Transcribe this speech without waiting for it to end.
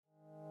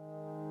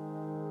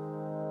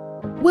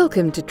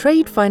Welcome to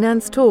Trade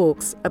Finance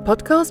Talks, a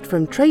podcast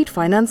from Trade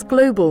Finance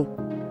Global.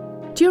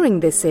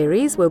 During this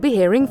series, we'll be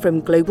hearing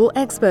from global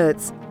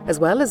experts, as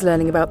well as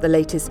learning about the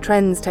latest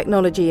trends,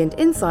 technology and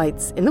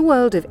insights in the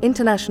world of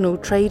international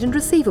trade and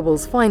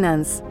receivables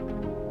finance.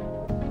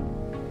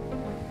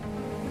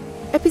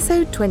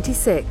 Episode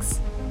 26.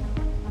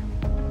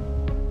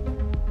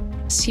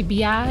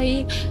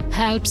 CBI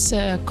helps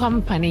a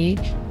company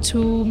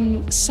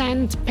to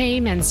send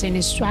payments and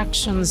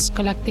instructions,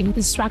 collecting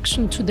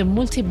instruction to the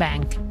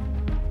multi-bank.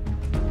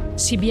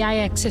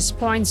 CBI access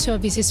point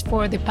services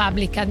for the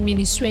public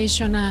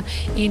administration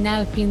in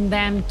helping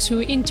them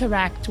to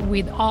interact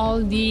with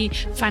all the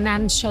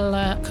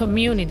financial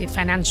community,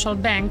 financial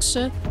banks.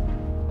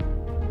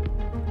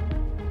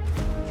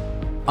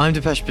 I'm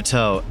Dipesh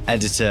Patel,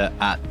 editor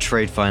at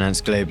Trade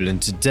Finance Global,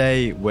 and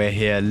today we're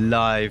here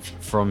live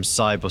from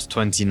Sibos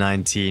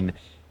 2019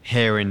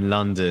 here in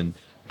London,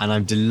 and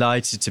I'm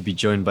delighted to be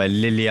joined by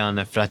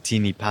Liliana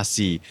Frattini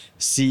Passi,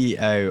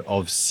 CEO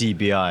of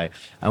CBI,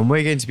 and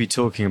we're going to be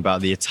talking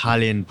about the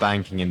Italian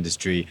banking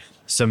industry,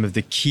 some of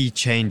the key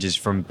changes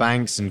from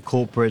banks and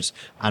corporates,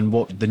 and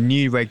what the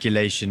new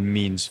regulation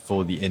means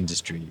for the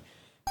industry.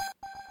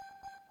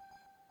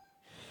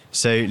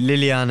 So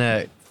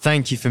Liliana,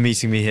 thank you for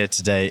meeting me here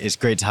today. It's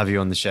great to have you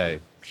on the show.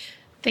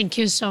 Thank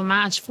you so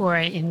much for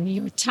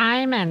your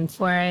time and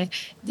for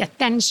the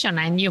attention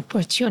and the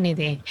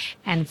opportunity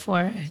and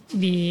for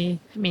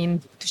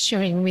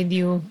sharing with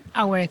you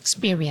our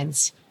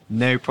experience.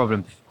 No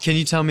problem. Can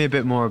you tell me a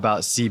bit more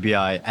about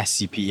CBI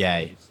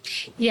SCPA?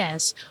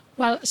 Yes.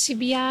 Well,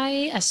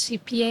 CBI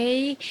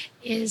SCPA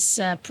is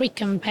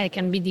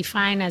can be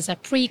defined as a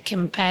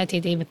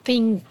pre-competitive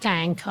think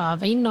tank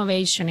of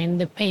innovation in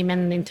the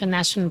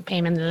international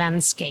payment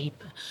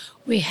landscape.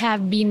 We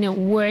have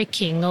been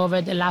working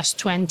over the last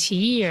 20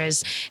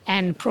 years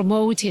and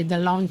promoted a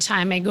long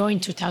time ago in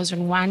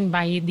 2001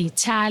 by the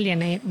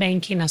Italian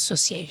Banking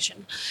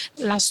Association.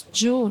 Last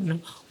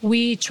June,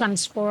 we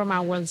transformed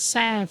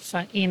ourselves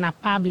in a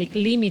public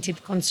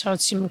limited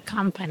consortium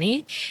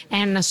company,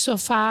 and so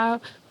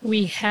far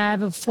we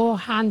have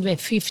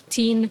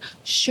 415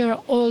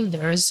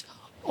 shareholders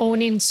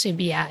owning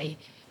CBI.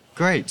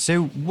 Great.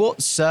 So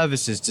what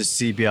services does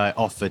CBI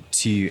offer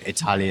to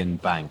Italian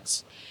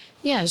banks?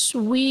 Yes,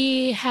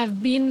 we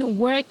have been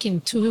working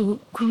to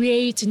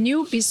create a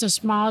new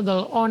business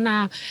model on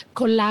a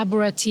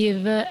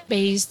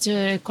collaborative-based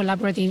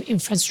collaborative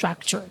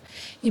infrastructure.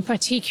 In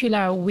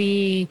particular,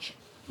 we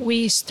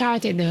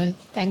started,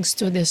 thanks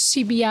to the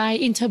CBI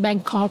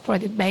Interbank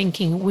Corporate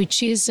Banking,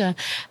 which is an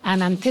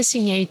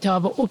antecedent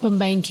of open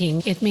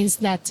banking. It means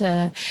that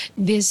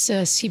this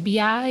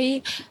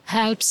CBI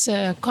helps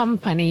a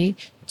company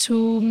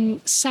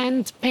to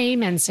send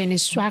payments and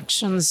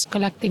instructions,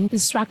 collecting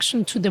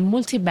instruction to the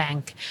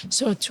multi-bank,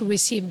 so to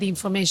receive the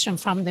information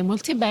from the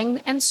multi-bank,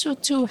 and so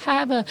to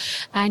have a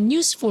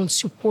useful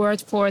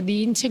support for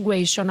the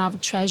integration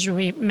of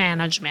treasury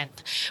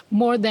management.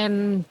 More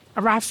than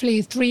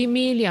roughly 3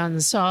 million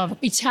of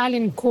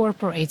Italian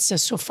corporates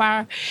so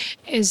far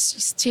is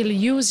still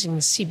using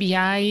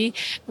CBI,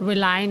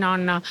 relying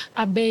on a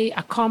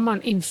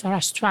common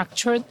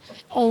infrastructure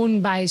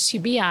owned by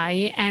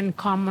CBI and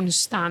common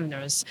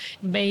standards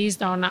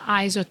based on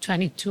ISO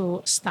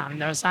 22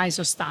 standards,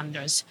 ISO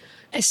standards.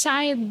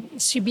 Aside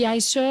CBI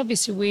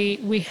service,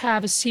 we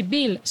have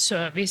CBIL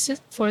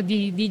services for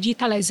the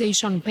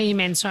digitalization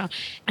payments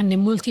and the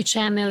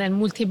multi-channel and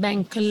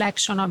multi-bank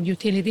collection of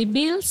utility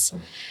bills.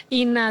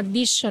 In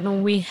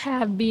addition, we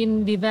have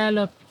been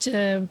developed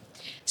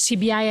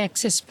CBI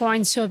access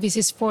point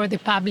services for the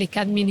public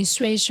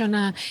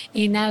administration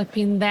in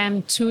helping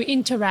them to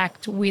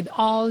interact with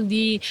all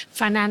the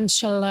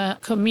financial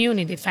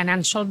community,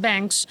 financial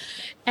banks.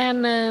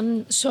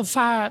 And so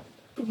far,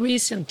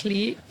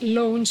 recently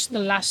launched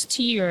last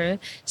year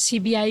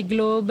CBI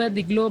Globe,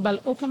 the global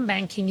open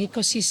banking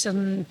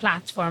ecosystem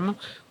platform,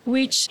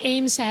 which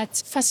aims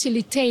at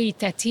facilitate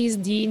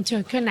the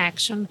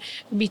interconnection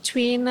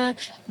between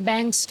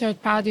banks,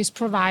 third parties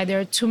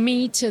provider to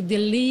meet the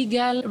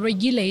legal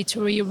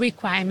regulatory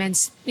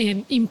requirements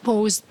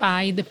imposed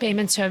by the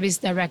Payment Service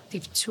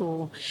Directive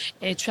 2,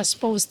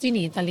 transposed in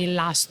Italy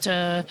last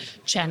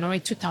January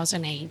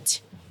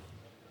 2008.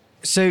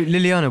 So,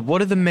 Liliana,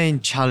 what are the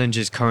main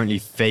challenges currently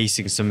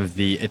facing some of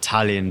the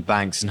Italian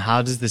banks, and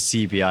how does the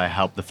CBI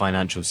help the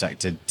financial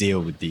sector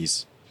deal with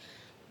these?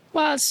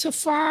 Well, so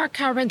far,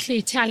 currently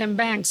Italian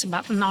banks,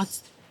 but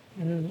not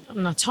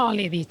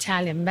only the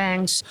Italian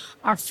banks,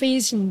 are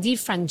facing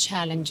different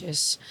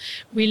challenges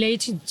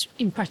related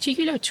in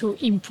particular to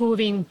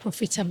improving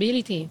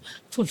profitability,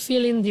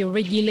 fulfilling the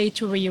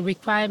regulatory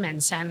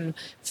requirements, and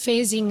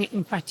facing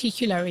in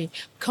particular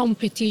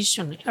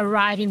competition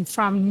arriving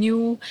from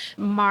new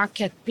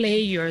market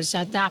players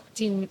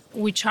adapting,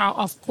 which are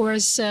of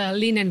course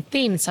lean and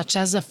thin, such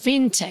as a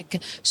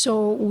fintech.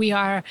 So we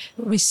are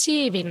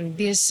receiving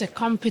this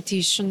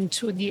competition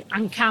to the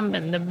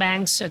incumbent, the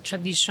banks,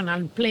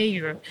 traditional players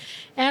player.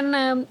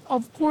 And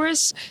of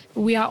course,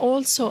 we are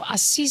also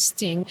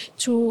assisting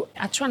to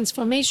a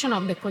transformation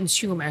of the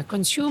consumer.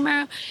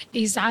 Consumer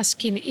is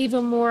asking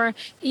even more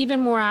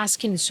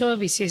asking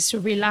services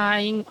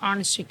relying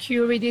on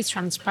security,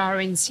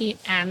 transparency,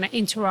 and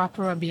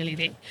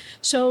interoperability.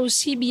 So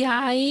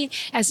CBI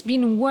has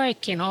been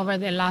working over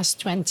the last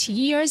 20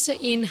 years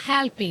in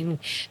helping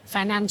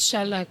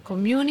financial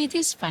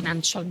communities,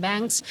 financial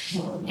banks,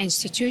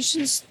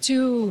 institutions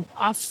to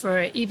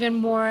offer even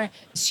more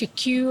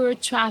secure,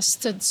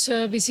 trusted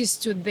services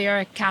to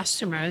their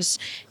customers.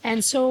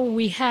 And so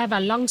we have a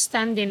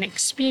long-standing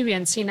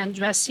experience in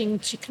addressing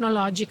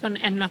technological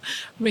and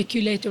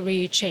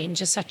regulatory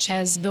changes, such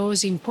as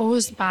those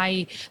imposed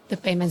by the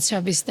Payment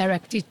Service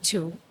Directive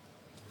 2.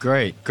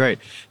 Great.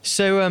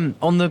 So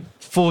on the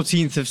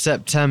 14th of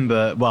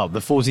September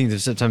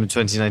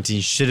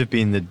 2019 should have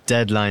been the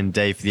deadline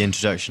day for the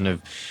introduction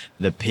of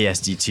the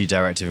PSD2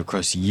 directive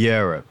across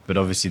Europe. But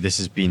obviously this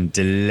has been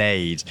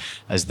delayed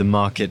as the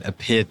market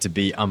appeared to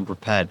be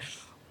unprepared.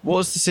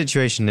 What's the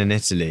situation in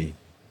Italy?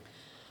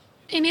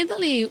 In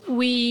Italy,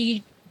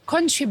 we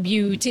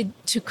contributed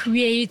to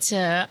create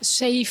a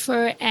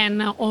safer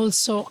and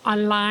also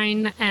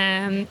aligned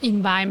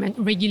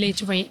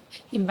regulatory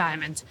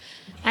environment.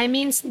 I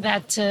mean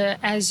that,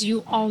 as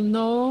you all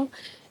know,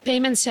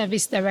 Payment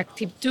Service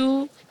Directive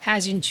 2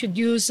 has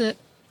introduced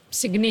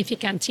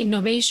significant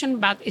innovation,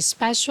 but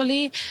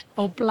especially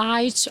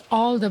obliged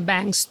all the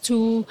banks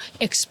to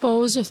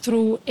expose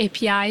through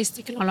APIs,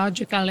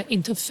 technological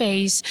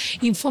interface,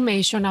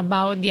 information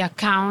about the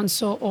accounts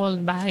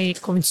held by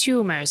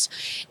consumers.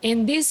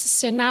 In this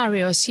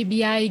scenario,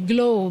 CBI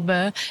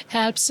Globe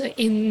helps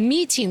in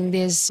meeting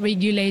these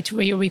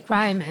regulatory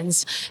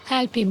requirements,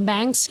 helping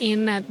banks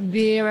in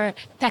their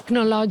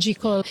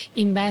technological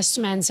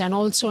investments and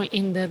also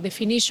in the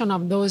definition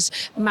of those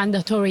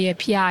mandatory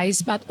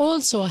APIs, but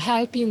also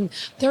helping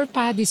third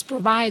parties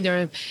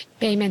provider,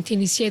 payment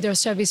initiator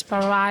service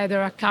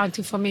provider, account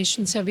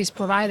information service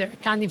provider,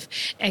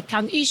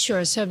 account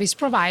issuer service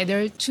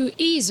provider to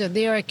ease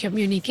their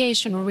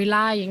communication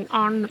relying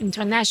on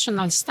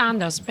international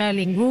standards,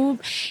 Berlin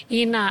Group,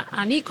 in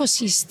an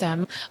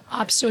ecosystem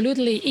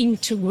absolutely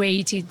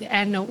integrated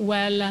and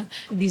well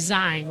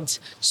designed.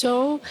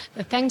 So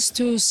thanks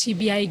to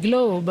CBI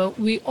Globe,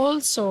 we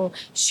also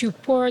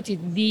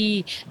supported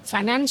the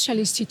financial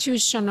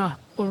institution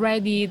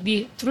already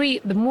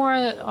the more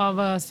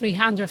of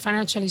 300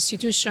 financial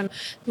institutions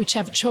which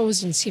have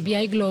chosen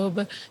CBI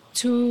Globe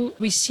to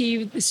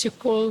receive the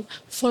so-called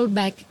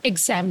fallback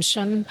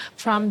exemption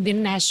from the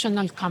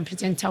national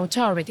competent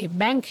authority.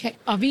 Bank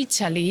of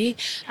Italy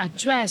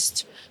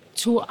addressed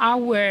to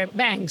our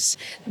banks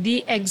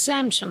the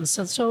exemptions.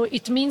 So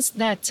it means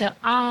that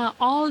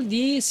all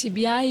the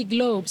CBI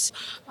Globes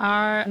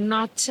are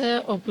not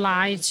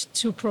obliged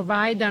to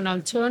provide an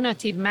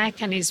alternative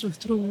mechanism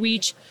through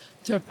which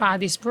third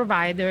parties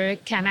provider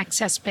can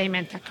access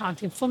payment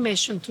account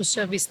information to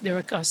service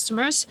their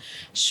customers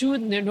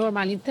should the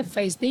normal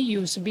interface they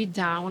use be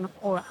down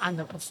or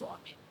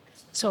underperforming.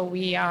 So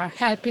we are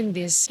helping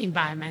this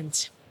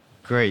environment.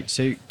 Great.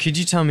 So could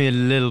you tell me a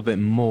little bit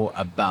more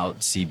about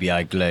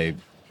CBI Globe?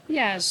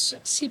 Yes,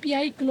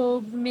 CBI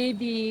Globe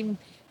maybe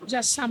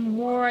just some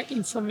more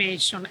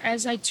information.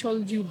 As I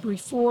told you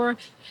before,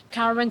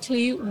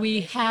 currently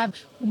we have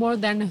more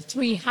than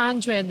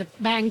 300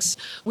 banks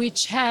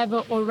which have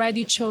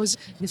already chosen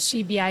the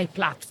CBI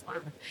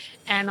platform.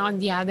 And on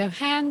the other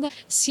hand,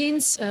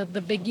 since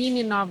the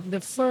beginning of the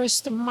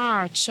 1st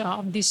March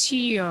of this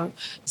year,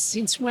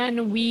 since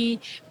when we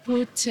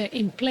put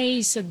in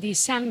place the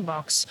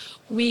sandbox,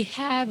 we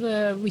have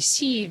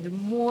received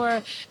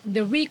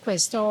the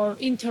request or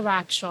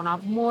interaction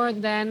of more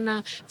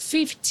than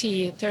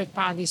 50 third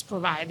parties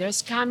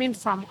providers coming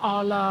from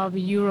all of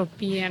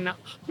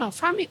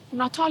from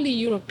not only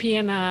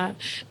European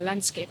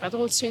landscape, but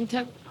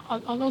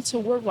also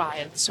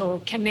worldwide.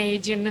 So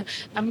Canadian,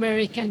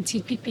 American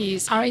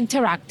TPPs are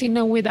interacting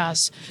with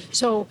us.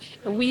 So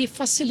we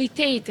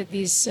facilitate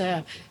this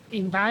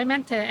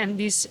environment and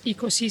this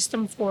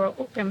ecosystem for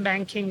open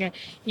banking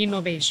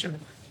innovation.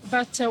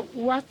 But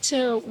what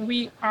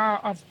we are,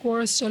 of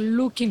course,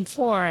 looking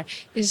for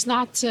is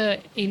not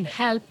in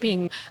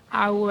helping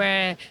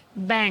our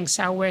banks,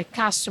 our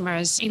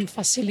customers, in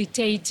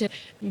facilitate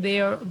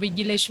their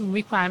regulation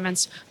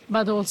requirements,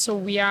 but also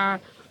we are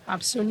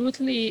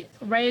absolutely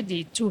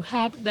ready to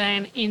help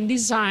them in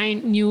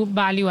design new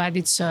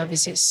value-added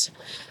services.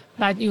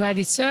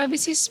 Value-added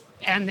services,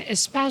 and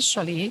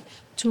especially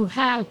to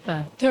help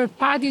third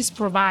parties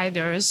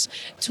providers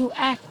to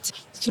act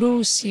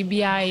through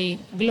CBI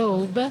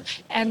Globe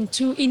and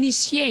to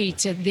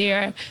initiate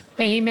their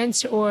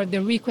payments or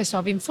the request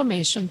of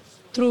information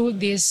through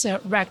this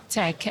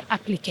RegTech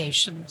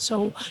application.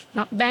 So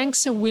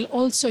banks will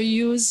also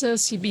use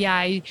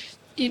CBI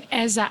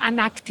as an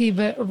active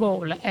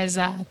role as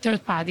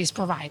third parties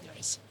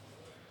providers.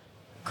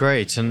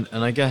 Great, and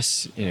I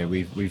guess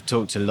we've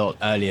talked a lot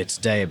earlier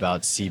today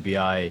about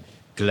CBI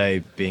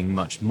Globe being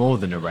much more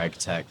than a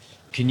RegTech.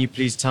 can you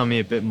please tell me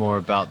a bit more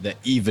about the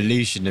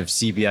evolution of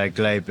CBI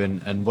Globe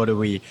and what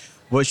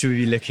should we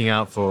be looking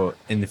out for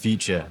in the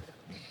future?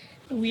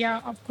 We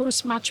are, of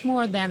course, much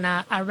more than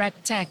a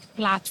RegTech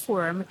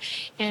platform,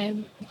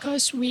 and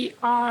because we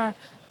are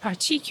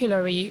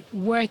particularly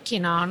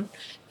working on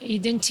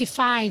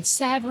identified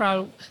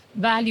several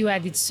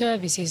value-added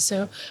services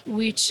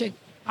which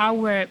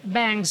our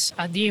banks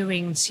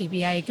adhering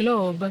CBI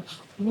Globe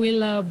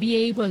will be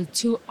able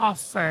to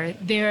offer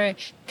their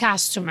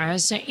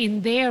customers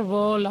in their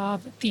role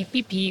of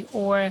TPP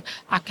or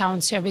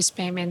account service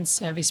payment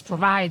service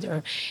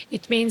provider.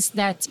 It means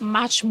that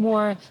much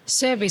more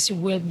service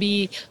will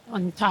be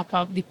on top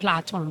of the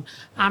platform.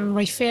 I'm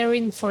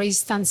referring, for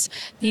instance,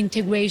 the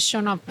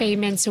integration of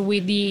payments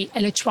with the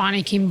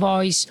electronic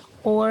invoice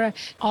or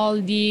all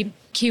the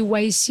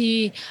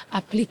KYC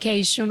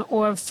application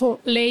or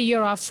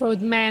layer of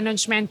fraud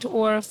management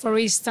or, for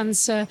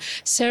instance,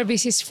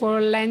 services for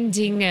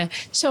lending.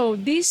 So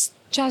this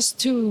just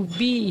to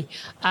be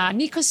an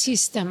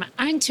ecosystem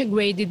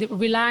integrated,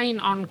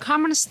 relying on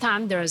common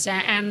standards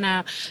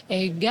and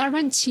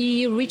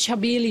guarantee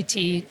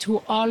reachability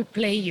to all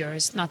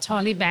players, not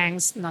only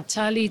banks, not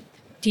only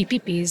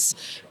TPPs,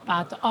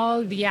 but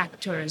all the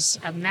actors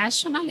at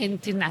national and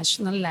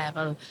international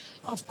level.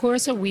 Of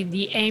course, with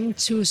the aim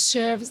to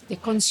serve the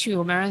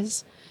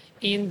consumers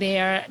in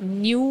their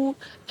new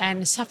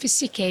and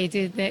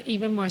sophisticated,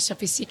 even more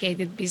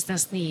sophisticated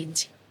business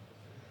needs.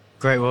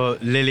 Great. Well,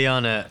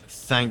 Liliana,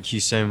 thank you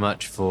so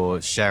much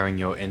for sharing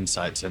your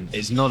insights. And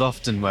it's not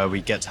often where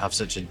we get to have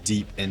such a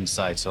deep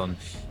insight on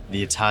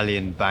the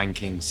Italian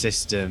banking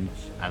system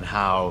and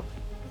how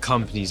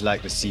companies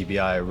like the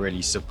CBI are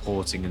really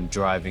supporting and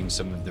driving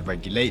some of the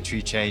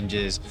regulatory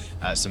changes,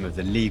 some of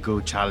the legal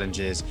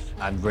challenges,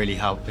 and really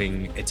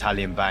helping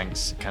Italian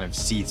banks kind of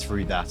see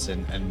through that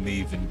and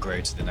move and grow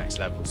to the next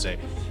level. So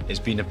it's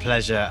been a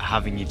pleasure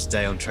having you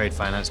today on Trade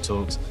Finance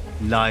Talks,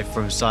 live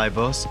from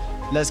Sibos.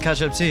 Let's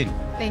catch up soon.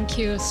 Thank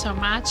you so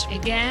much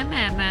again,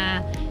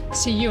 and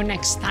see you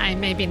next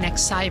time, maybe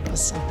next Sibos.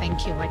 So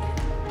thank you again.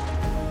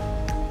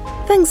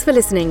 Thanks for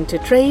listening to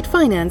Trade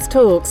Finance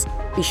Talks.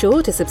 Be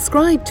sure to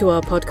subscribe to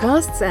our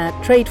podcasts at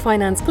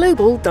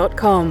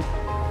tradefinanceglobal.com.